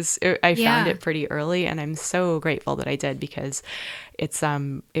 Like I found it pretty early, and I'm so grateful that I did, because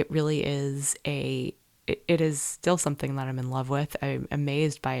it really is it is still something that I'm in love with. I'm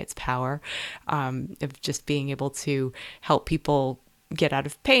amazed by its power of just being able to help people get out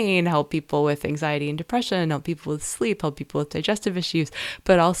of pain, help people with anxiety and depression, help people with sleep, help people with digestive issues,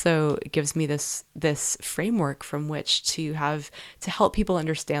 but also it gives me this framework from which to help people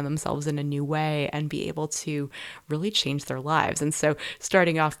understand themselves in a new way and be able to really change their lives. And so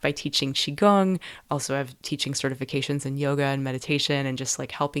starting off by teaching Qigong, also have teaching certifications in yoga and meditation, and just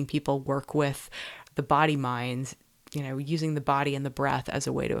like helping people work with the body mind, using the body and the breath as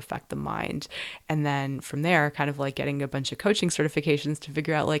a way to affect the mind. And then from there, kind of like getting a bunch of coaching certifications to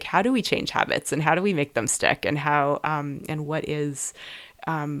figure out like, how do we change habits and how do we make them stick, and how, and what's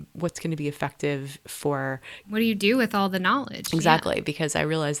going to be effective for. What do you do with all the knowledge? Exactly. Yeah. Because I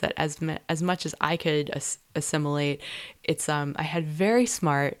realized that as much as I could assimilate, I had very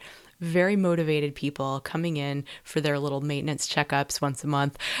smart, very motivated people coming in for their little maintenance checkups once a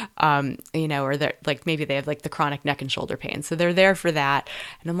month, or they're like, maybe they have like the chronic neck and shoulder pain. So they're there for that.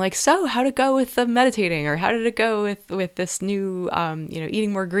 And I'm like, so how'd it go with the meditating, or how did it go with this new,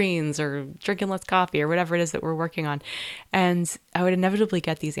 eating more greens or drinking less coffee or whatever it is that we're working on. And I would inevitably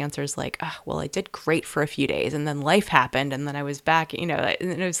get these answers like, well, I did great for a few days and then life happened and then I was back, and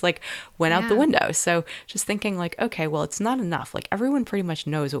it was like, went out the window. So just thinking like, okay, well, it's not enough. Like everyone pretty much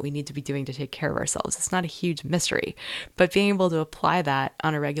knows what we need to be doing to take care of ourselves. It's not a huge mystery, but being able to apply that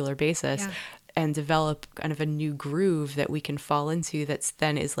on a regular basis and develop kind of a new groove that we can fall into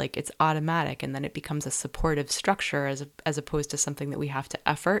it's automatic, and then it becomes a supportive structure as opposed to something that we have to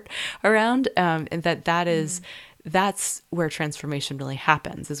effort around, and that is that's where transformation really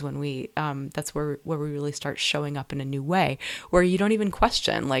happens, is when that's where we really start showing up in a new way, where you don't even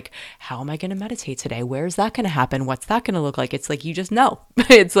question, like, how am I going to meditate today? Where's that going to happen? What's that going to look like? It's like, you just know.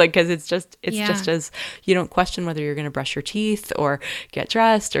 It's like, because it's just as you don't question whether you're going to brush your teeth or get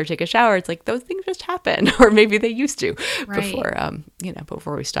dressed or take a shower. It's like, those things just happen, or maybe they used to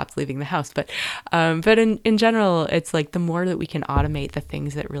before we stopped leaving the house. But in general, it's like, the more that we can automate the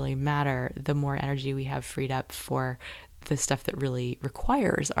things that really matter, the more energy we have freed up for the stuff that really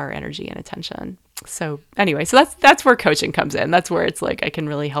requires our energy and attention. So anyway, so that's where coaching comes in. That's where it's like, I can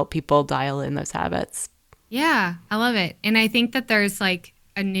really help people dial in those habits. Yeah, I love it. And I think that there's like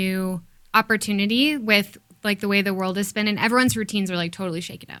a new opportunity with like the way the world has been, and everyone's routines are like totally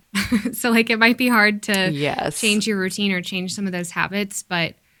shaken up. So like, it might be hard to change your routine or change some of those habits,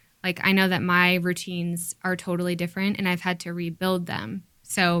 but like, I know that my routines are totally different and I've had to rebuild them.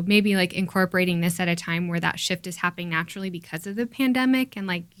 So maybe like incorporating this at a time where that shift is happening naturally because of the pandemic, and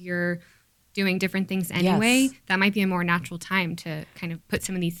like you're doing different things anyway, that might be a more natural time to kind of put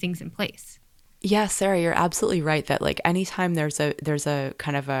some of these things in place. Yeah, Sarah, you're absolutely right that like anytime there's a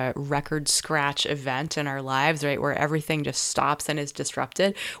kind of a record scratch event in our lives, right, where everything just stops and is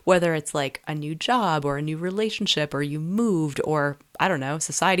disrupted, whether it's like a new job or a new relationship, or you moved, or I don't know,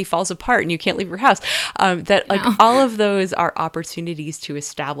 society falls apart and you can't leave your house, all of those are opportunities to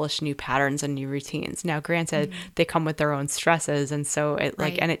establish new patterns and new routines. Now, granted, they come with their own stresses, and so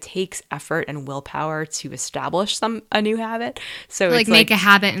and it takes effort and willpower to establish a new habit. So like, make a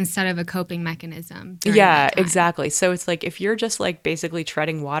habit instead of a coping mechanism. Yeah, exactly. So it's like, if you're just like basically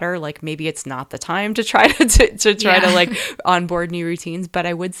treading water, like maybe it's not the time to try to like onboard new routines. But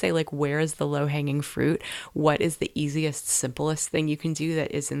I would say, like, where is the low hanging fruit? What is the easiest, simplest thing you can do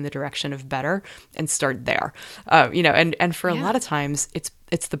that is in the direction of better, and start there? And for a lot of times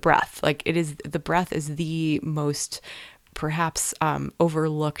it's the breath. Like, the breath is the most perhaps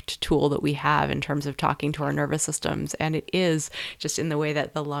overlooked tool that we have in terms of talking to our nervous systems. And it is just in the way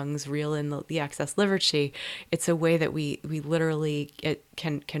that the lungs reel in the excess liver chi. It's a way that we literally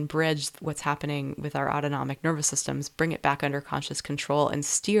can bridge what's happening with our autonomic nervous systems, bring it back under conscious control, and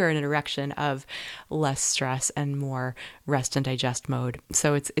steer in a direction of less stress and more rest and digest mode.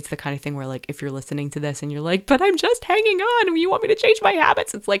 So it's the kind of thing where, like, if you're listening to this and you're like, but I'm just hanging on and you want me to change my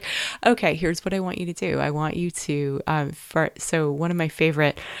habits, it's like, okay, here's what I want you to do. I want you to so one of my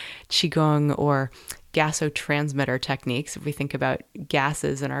favorite Qigong or gasotransmitter techniques, if we think about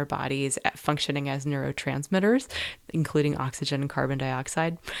gases in our bodies functioning as neurotransmitters, including oxygen and carbon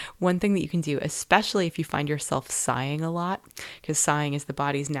dioxide, one thing that you can do, especially if you find yourself sighing a lot, because sighing is the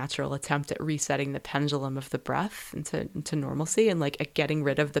body's natural attempt at resetting the pendulum of the breath into normalcy, and like at getting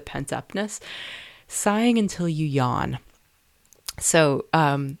rid of the pent-upness, sighing until you yawn. So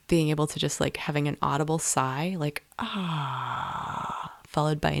being able to just like having an audible sigh, like,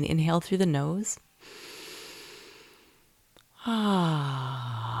 followed by an inhale through the nose,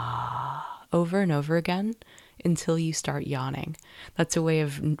 over and over again until you start yawning. That's a way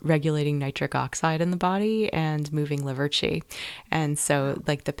of regulating nitric oxide in the body and moving liver chi. And so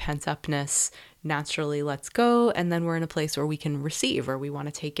like the pent-upness naturally lets go, and then we're in a place where we can receive, or we want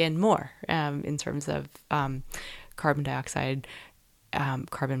to take in more in terms of carbon dioxide,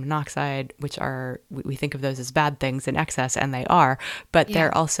 carbon monoxide, which are, we think of those as bad things in excess, and they are, but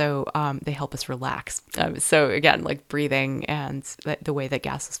they're also, they help us relax. So again, like breathing and the way that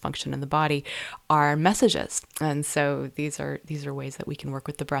gases function in the body are messages. And so these are ways that we can work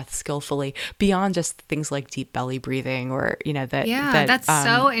with the breath skillfully beyond just things like deep belly breathing, or, that's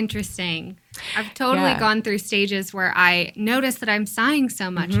so interesting. I've totally gone through stages where I noticed that I'm sighing so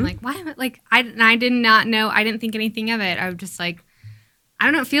much. I'm like, why am I like, I did not know, I didn't think anything of it. I was just like, I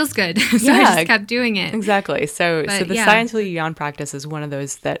don't know, it feels good. So I just kept doing it. Exactly. So the sigh until you yawn practice is one of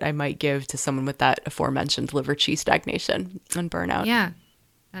those that I might give to someone with that aforementioned liver chi stagnation and burnout. Yeah.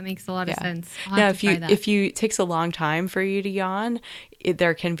 That makes a lot of sense. Now, if it takes a long time for you to yawn,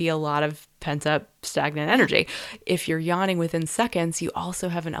 there can be a lot of pent up stagnant energy. If you're yawning within seconds, you also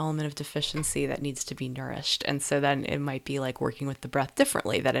have an element of deficiency that needs to be nourished. And so then it might be like working with the breath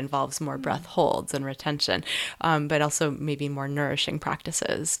differently. That involves more breath holds and retention, but also maybe more nourishing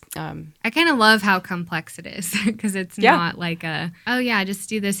practices. I kind of love how complex it is, because it's not like just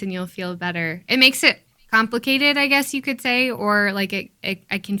do this and you'll feel better. It makes it complicated, I guess you could say, or like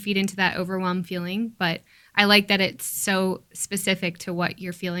I can feed into that overwhelmed feeling, but I like that it's so specific to what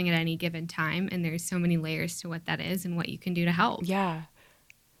you're feeling at any given time, and there's so many layers to what that is and what you can do to help. Yeah.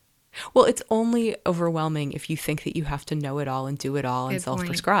 Well, it's only overwhelming if you think that you have to know it all and do it all and Good point.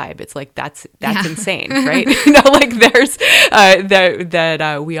 self-prescribe. It's like that's Yeah. insane, right? Like there's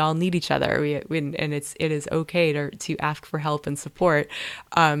that we all need each other. And it is okay to ask for help and support.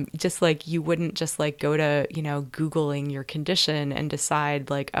 Just like you wouldn't just like go to Googling your condition and decide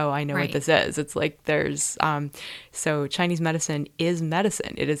like, oh, I know Right. what this is. It's like there's so Chinese medicine is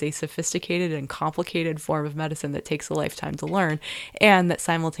medicine. It is a sophisticated and complicated form of medicine that takes a lifetime to learn, and that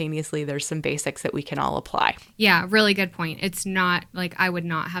simultaneously there's some basics that we can all apply. Yeah, really good point. It's not like I would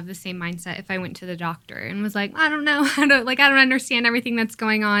not have the same mindset if I went to the doctor and was like, I don't know, I don't understand everything that's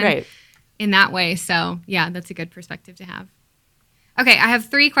going on Right. in that way. So yeah, that's a good perspective to have. Okay, I have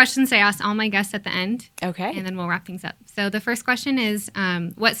 3 questions I ask all my guests at the end. Okay. And then we'll wrap things up. So the first question is,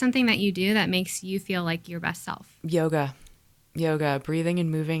 what's something that you do that makes you feel like your best self? Yoga, breathing and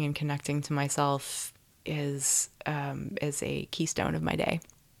moving and connecting to myself is a keystone of my day.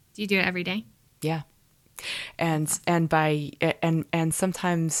 Do you do it every day? Yeah. And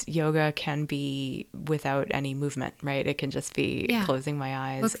sometimes yoga can be without any movement, right? It can just be closing my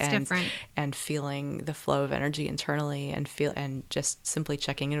eyes Looks different. and feeling the flow of energy internally and just simply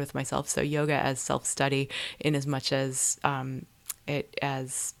checking in with myself. So yoga as self-study in as much as it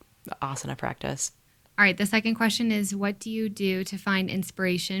as asana practice. All right, the second question is, what do you do to find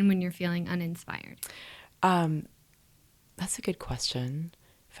inspiration when you're feeling uninspired? That's a good question.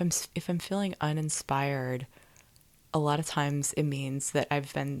 If I'm feeling uninspired, a lot of times it means that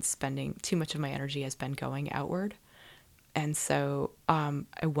I've been spending too much of my energy has been going outward. And so I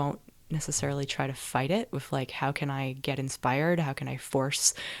won't necessarily try to fight it with like, how can I get inspired? How can I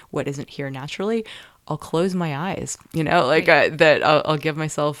force what isn't here naturally? I'll close my eyes, that I'll give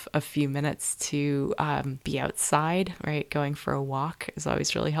myself a few minutes to be outside, right? Going for a walk is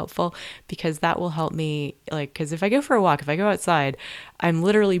always really helpful because that will help me, because if I go for a walk, if I go outside, I'm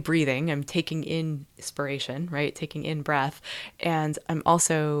literally breathing, I'm taking in inspiration, right? Taking in breath. And I'm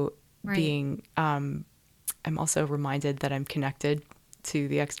also I'm also reminded that I'm connected to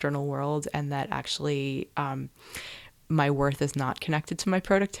the external world and that actually my worth is not connected to my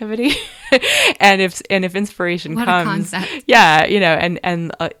productivity. and if inspiration what comes, a concept. yeah,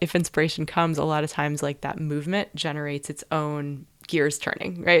 and if inspiration comes, a lot of times like that movement generates its own gears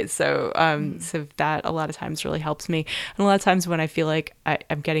turning, right? So so that a lot of times really helps me. And a lot of times when I feel like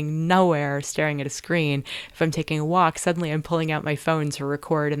I'm getting nowhere staring at a screen, if I'm taking a walk, suddenly I'm pulling out my phone to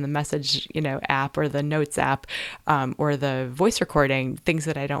record in the message, app or the notes app or the voice recording, things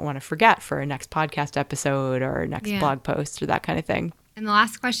that I don't want to forget for a next podcast episode or next blog post or that kind of thing. And the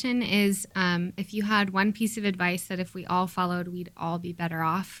last question is, if you had one piece of advice that if we all followed, we'd all be better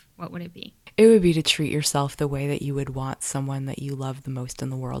off, what would it be? It would be to treat yourself the way that you would want someone that you love the most in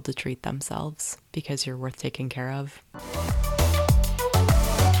the world to treat themselves, because you're worth taking care of.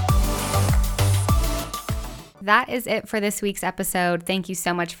 That is it for this week's episode. Thank you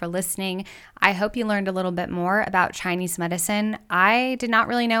so much for listening. I hope you learned a little bit more about Chinese medicine. I did not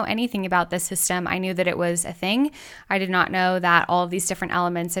really know anything about this system. I knew that it was a thing. I did not know that all of these different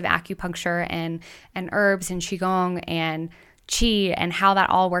elements of acupuncture and herbs and qigong and qi and how that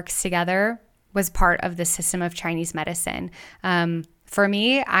all works together was part of the system of Chinese medicine. For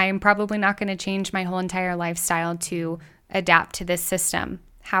me, I'm probably not going to change my whole entire lifestyle to adapt to this system.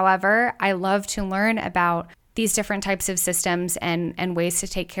 However, I love to learn about these different types of systems and ways to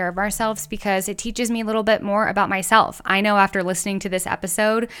take care of ourselves because it teaches me a little bit more about myself. I know after listening to this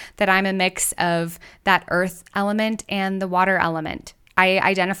episode that I'm a mix of that earth element and the water element. I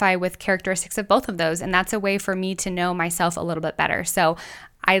identify with characteristics of both of those, and that's a way for me to know myself a little bit better. So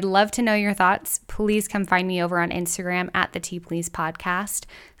I'd love to know your thoughts. Please come find me over on Instagram at the Tea Please Podcast.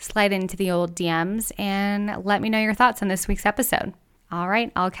 Slide into the old DMs and let me know your thoughts on this week's episode. All right,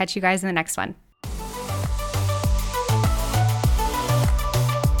 I'll catch you guys in the next one.